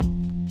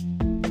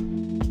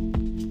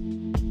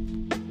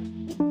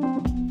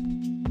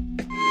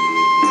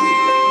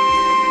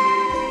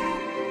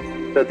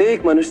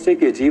प्रत्येक मनुष्य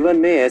के जीवन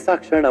में ऐसा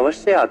क्षण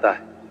अवश्य आता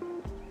है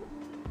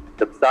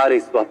जब सारे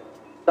स्वप्न,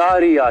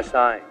 सारी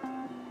आशाएं,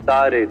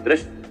 सारे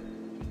दृश्य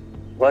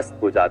ध्वस्त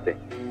हो जाते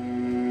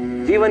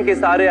हैं। जीवन के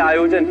सारे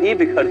आयोजन ही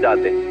बिखर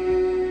जाते हैं।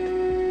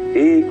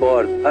 एक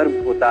और धर्म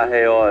होता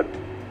है और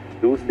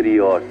दूसरी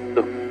ओर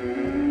सुख।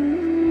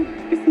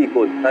 इसी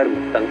को धर्म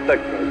संकट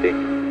कहते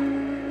हैं।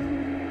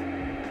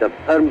 जब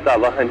धर्म का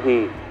वहन ही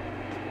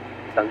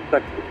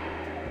संकट हो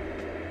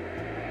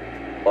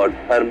और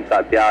धर्म का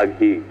त्याग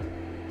ही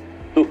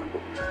सुख हो।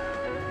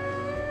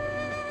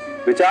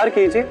 विचार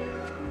कीजिए,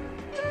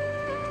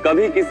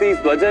 कभी किसी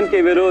स्वजन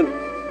के विरुद्ध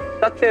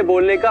सत्य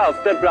बोलने का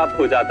अवसर प्राप्त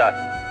हो जाता है,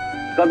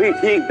 कभी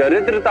ठीक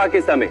दरिद्रता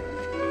के समय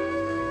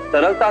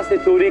सरलता से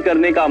चोरी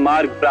करने का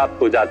मार्ग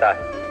प्राप्त हो जाता है,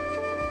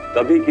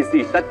 कभी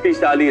किसी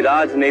शक्तिशाली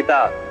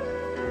राजनेता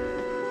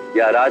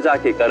या राजा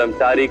के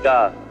कर्मचारी का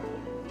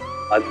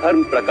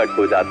अधर्म प्रकट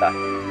हो जाता है।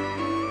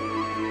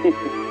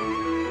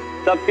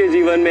 सबके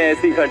जीवन में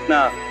ऐसी घटना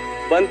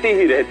बनती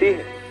ही रहती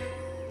है।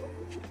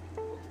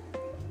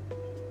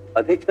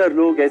 अधिकतर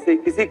लोग ऐसे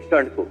किसी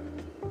क्षण को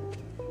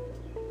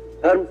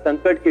धर्म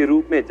संकट के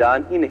रूप में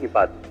जान ही नहीं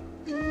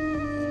पाते।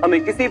 हमें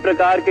किसी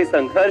प्रकार के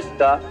संघर्ष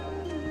का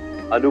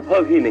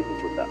अनुभव ही नहीं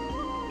होता।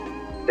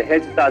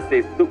 सहजता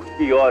से सुख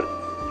की ओर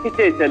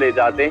खींचे चले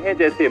जाते हैं,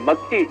 जैसे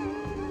मक्खी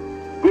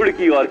गुड़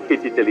की ओर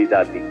खींची चली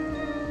जाती।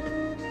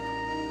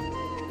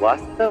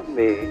 वास्तव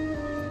में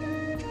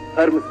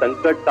धर्म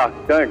संकट का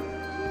क्षण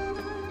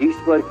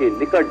ईश्वर के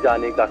निकट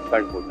जाने का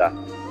क्षण होता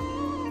है।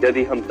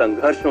 यदि हम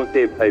संघर्षों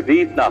से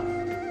भयभीत ना हो,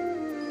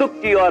 सुख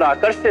की ओर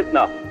आकर्षित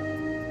ना हो,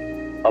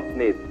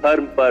 अपने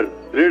धर्म पर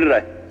दृढ़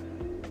रहे,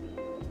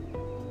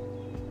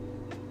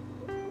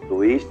 तो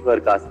ईश्वर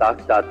का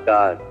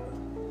साक्षात्कार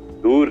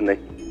दूर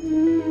नहीं।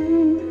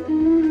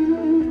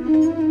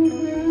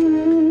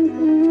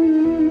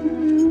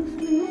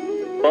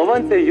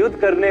 पवन से युद्ध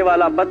करने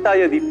वाला पत्ता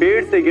यदि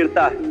पेड़ से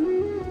गिरता है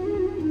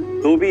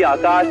तो भी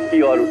आकाश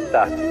की ओर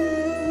उठता है।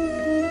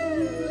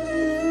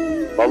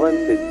 पवन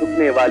से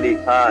झुकने वाली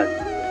घास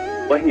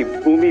वही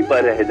भूमि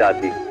पर रह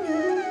जाती है।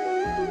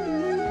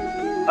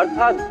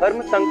 अर्थात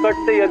धर्म संकट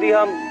से यदि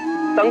हम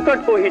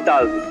संकट को ही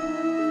टाल दें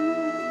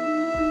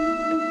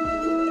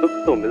तो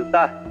सुख तो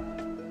मिलता है,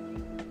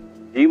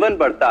 जीवन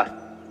बढ़ता है,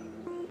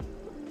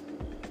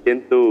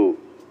 किंतु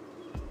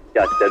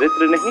क्या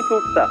चरित्र नहीं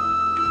टूटता?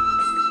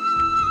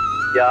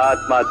 क्या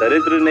आत्मा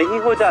दरिद्र नहीं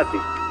हो जाती?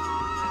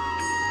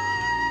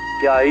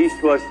 क्या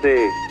ईश्वर से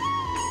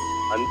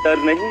अंतर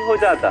नहीं हो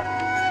जाता?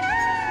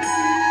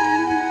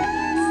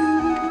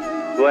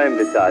 स्वयं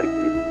विचार कीजिए।